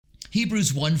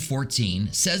Hebrews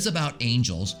 1:14 says about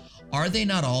angels, "Are they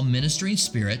not all ministering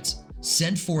spirits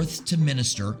sent forth to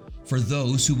minister for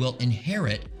those who will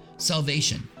inherit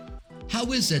salvation?"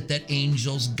 How is it that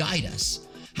angels guide us?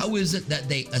 How is it that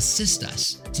they assist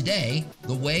us? Today,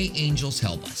 the way angels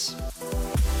help us.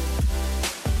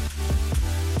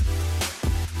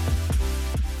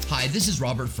 Hi, this is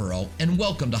Robert Furrow, and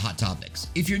welcome to Hot Topics.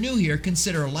 If you're new here,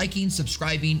 consider liking,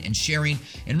 subscribing, and sharing,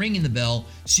 and ringing the bell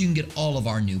so you can get all of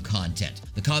our new content.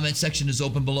 The comment section is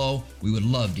open below. We would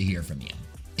love to hear from you.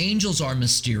 Angels are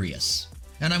mysterious,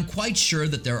 and I'm quite sure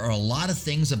that there are a lot of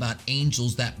things about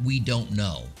angels that we don't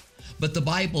know. But the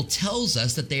Bible tells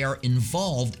us that they are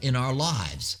involved in our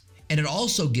lives, and it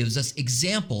also gives us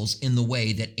examples in the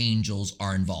way that angels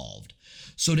are involved.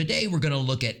 So today we're going to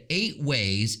look at 8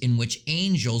 ways in which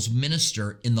angels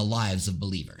minister in the lives of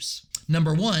believers.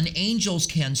 Number 1, angels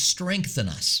can strengthen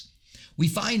us. We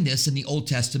find this in the Old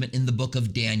Testament in the book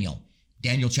of Daniel,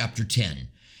 Daniel chapter 10.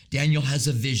 Daniel has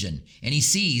a vision, and he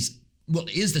sees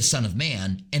is the Son of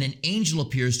Man, and an angel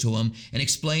appears to him and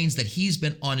explains that he's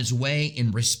been on his way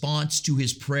in response to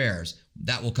his prayers.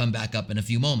 That will come back up in a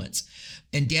few moments.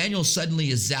 And Daniel suddenly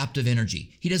is zapped of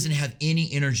energy. He doesn't have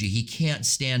any energy. He can't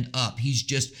stand up.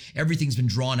 Everything's been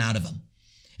drawn out of him.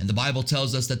 And the Bible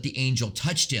tells us that the angel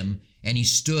touched him, and he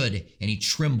stood and he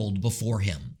trembled before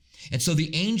him. And so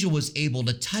the angel was able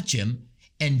to touch him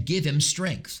and give him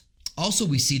strength. Also,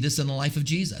 we see this in the life of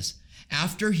Jesus.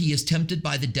 After he is tempted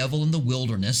by the devil in the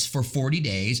wilderness for 40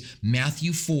 days,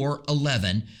 Matthew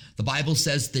 4:11, the Bible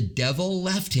says the devil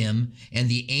left him and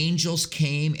the angels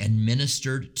came and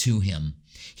ministered to him.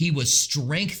 He was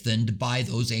strengthened by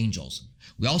those angels.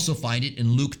 We also find it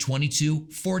in Luke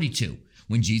 22:42,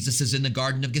 when Jesus is in the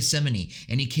Garden of Gethsemane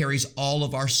and he carries all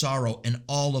of our sorrow and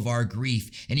all of our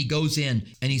grief. And he goes in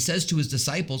and he says to his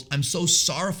disciples, "I'm so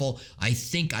sorrowful, I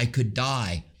think I could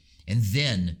die." And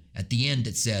then at the end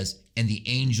it says, "And the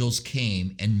angels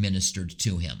came and ministered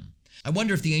to him." I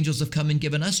wonder if the angels have come and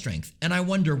given us strength, and I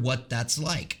wonder what that's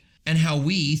like, and how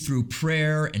we, through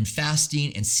prayer and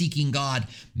fasting and seeking God,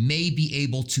 may be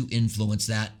able to influence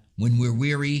that when we're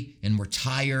weary and we're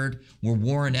tired, we're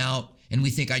worn out, and we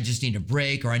think, "I just need a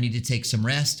break," or "I need to take some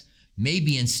rest."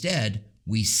 Maybe instead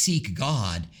we seek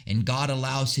God, and God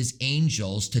allows his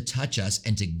angels to touch us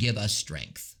and to give us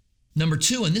strength. Number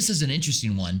 2, and this is an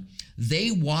interesting one,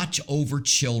 they watch over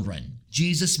children.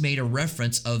 Jesus made a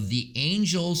reference of the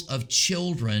angels of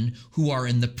children who are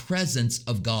in the presence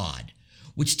of God,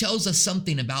 which tells us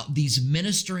something about these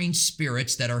ministering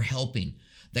spirits that are helping,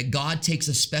 that God takes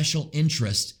a special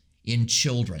interest in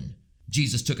children.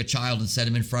 Jesus took a child and set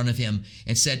him in front of him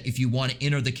and said, "If you want to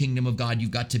enter the kingdom of God,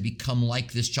 you've got to become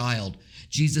like this child."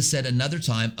 Jesus said another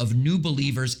time of new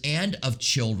believers and of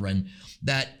children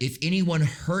that if anyone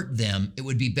hurt them, it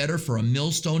would be better for a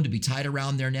millstone to be tied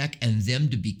around their neck and them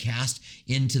to be cast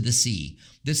into the sea.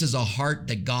 This is a heart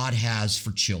that God has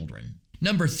for children.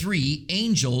 Number 3,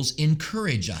 angels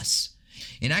encourage us.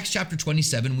 In Acts chapter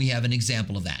 27, we have an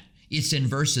example of that. It's in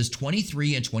verses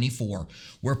 23 and 24,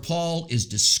 where Paul is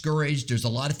discouraged. There's a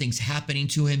lot of things happening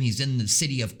to him. He's in the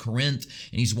city of Corinth,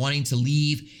 and he's wanting to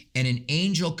leave. And an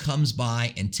angel comes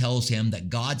by and tells him that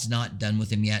God's not done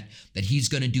with him yet, that he's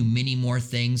going to do many more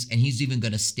things, and he's even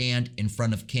going to stand in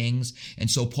front of kings. And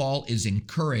so Paul is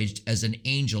encouraged as an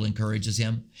angel encourages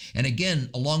him. And again,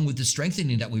 along with the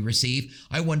strengthening that we receive,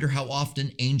 I wonder how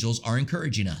often angels are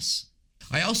encouraging us.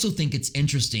 I also think it's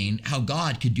interesting how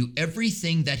God could do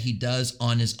everything that he does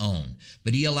on his own,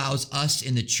 but he allows us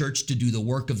in the church to do the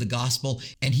work of the gospel,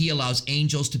 and he allows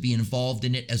angels to be involved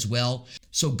in it as well.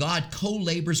 So God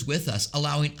co-labors with us,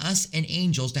 allowing us and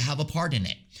angels to have a part in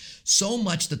it. So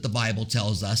much that the Bible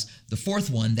tells us, the 4th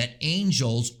one, that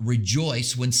angels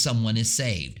rejoice when someone is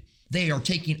saved. They are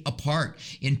taking a part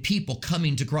in people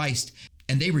coming to Christ,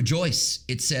 and they rejoice.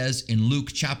 It says in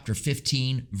Luke chapter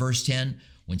 15, verse 10,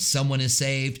 when someone is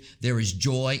saved, there is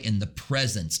joy in the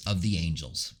presence of the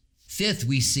angels. 5th,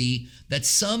 we see that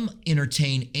some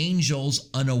entertain angels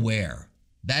unaware.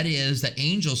 That is, that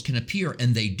angels can appear,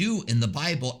 and they do in the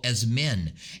Bible, as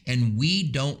men, and we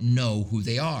don't know who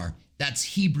they are. That's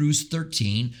Hebrews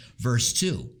 13, verse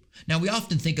 2. Now, we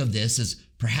often think of this as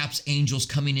perhaps angels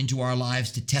coming into our lives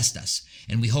to test us,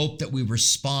 and we hope that we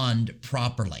respond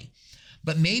properly.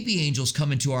 But maybe angels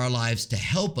come into our lives to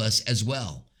help us as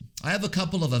well. I have a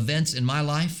couple of events in my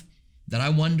life that I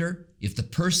wonder if the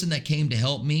person that came to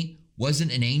help me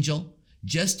wasn't an angel.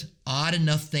 Just odd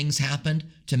enough things happened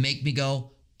to make me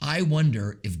go, I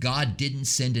wonder if God didn't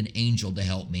send an angel to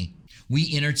help me.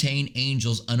 We entertain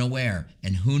angels unaware,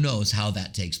 and who knows how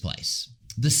that takes place.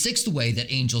 The sixth way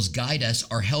that angels guide us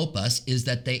or help us is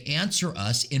that they answer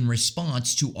us in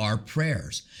response to our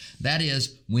prayers. That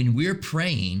is, when we're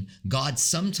praying, God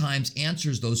sometimes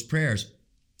answers those prayers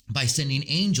by sending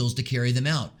angels to carry them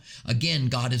out. Again,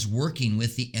 God is working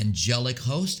with the angelic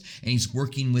host, and he's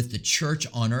working with the church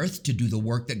on earth to do the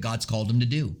work that God's called him to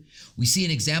do. We see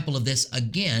an example of this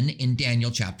again in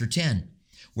Daniel chapter 10,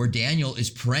 where Daniel is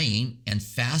praying and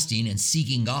fasting and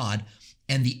seeking God,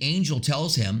 and the angel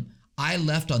tells him, I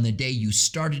left on the day you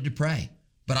started to pray,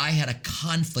 but I had a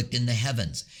conflict in the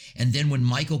heavens. And then when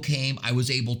Michael came, I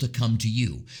was able to come to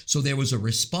you. So there was a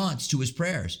response to his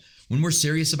prayers. When we're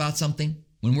serious about something,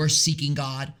 when we're seeking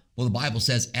God, well, the Bible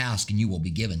says, ask and you will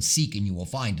be given, seek and you will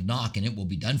find, knock and it will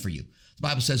be done for you. The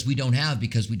Bible says we don't have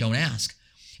because we don't ask.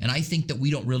 And I think that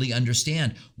we don't really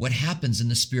understand what happens in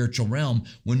the spiritual realm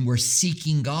when we're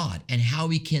seeking God and how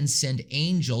he can send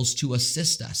angels to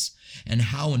assist us and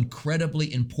how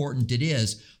incredibly important it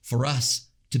is for us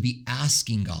to be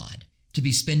asking God, to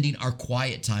be spending our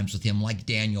quiet times with him like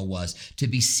Daniel was, to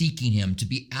be seeking him, to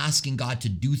be asking God to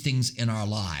do things in our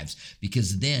lives,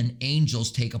 because then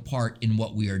angels take a part in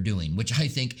what we are doing, which I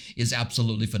think is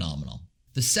absolutely phenomenal.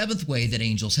 The seventh way that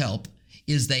angels help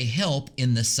is they help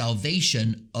in the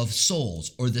salvation of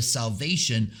souls or the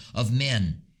salvation of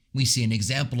men. We see an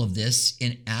example of this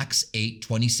in Acts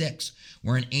 8:26,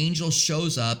 where an angel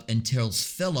shows up and tells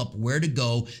Philip where to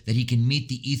go that he can meet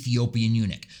the Ethiopian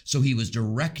eunuch. So he was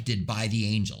directed by the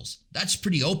angels. That's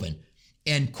pretty open.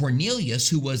 And Cornelius,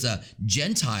 who was a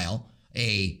Gentile,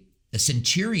 a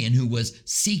centurion who was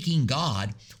seeking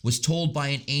God, was told by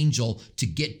an angel to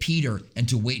get Peter and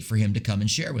to wait for him to come and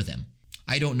share with him.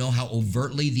 I don't know how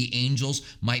overtly the angels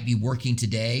might be working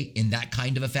today in that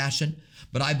kind of a fashion,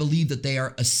 but I believe that they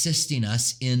are assisting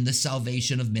us in the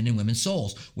salvation of men and women's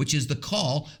souls, which is the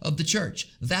call of the church.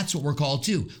 That's what we're called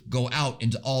to. Go out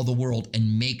into all the world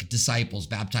and make disciples,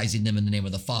 baptizing them in the name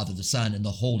of the Father, the Son, and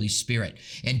the Holy Spirit,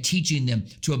 and teaching them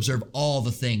to observe all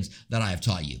the things that I have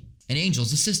taught you. And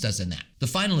angels assist us in that. The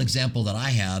final example that I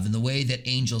have in the way that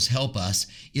angels help us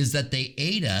is that they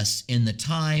aid us in the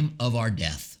time of our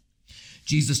death.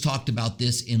 Jesus talked about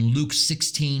this in Luke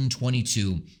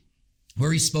 16:22,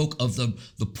 where he spoke of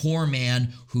the poor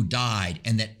man who died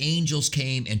and that angels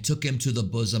came and took him to the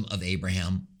bosom of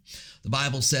Abraham. The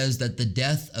Bible says that the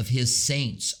death of his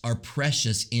saints are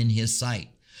precious in his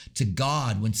sight. To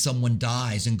God, when someone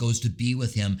dies and goes to be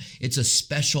with him, it's a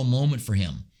special moment for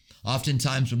him.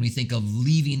 Oftentimes when we think of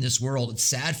leaving this world, it's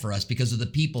sad for us because of the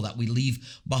people that we leave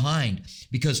behind,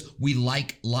 because we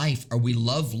like life or we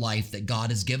love life that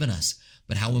God has given us.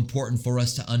 But how important for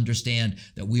us to understand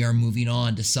that we are moving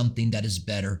on to something that is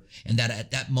better, and that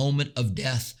at that moment of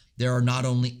death, there are not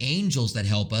only angels that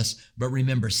help us, but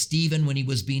remember Stephen, when he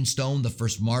was being stoned, the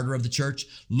first martyr of the church,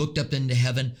 looked up into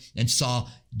heaven and saw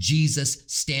Jesus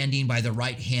standing by the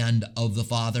right hand of the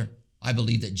Father. I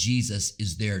believe that Jesus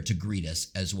is there to greet us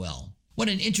as well. What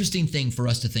an interesting thing for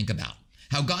us to think about.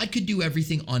 How God could do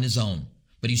everything on his own,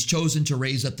 but he's chosen to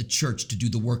raise up the church to do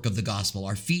the work of the gospel,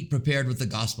 our feet prepared with the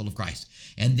gospel of Christ.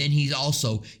 And then he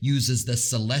also uses the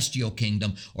celestial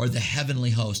kingdom or the heavenly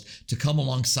host to come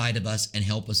alongside of us and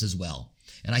help us as well.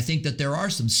 And I think that there are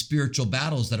some spiritual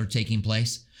battles that are taking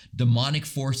place, demonic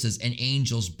forces and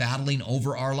angels battling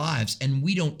over our lives, and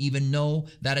we don't even know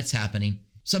that it's happening.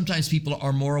 Sometimes people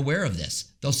are more aware of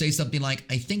this. They'll say something like,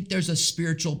 I think there's a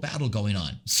spiritual battle going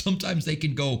on. Sometimes they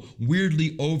can go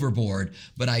weirdly overboard,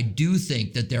 but I do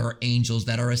think that there are angels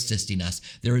that are assisting us.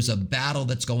 There is a battle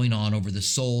that's going on over the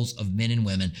souls of men and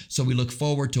women. So we look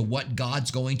forward to what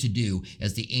God's going to do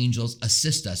as the angels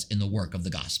assist us in the work of the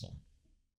gospel.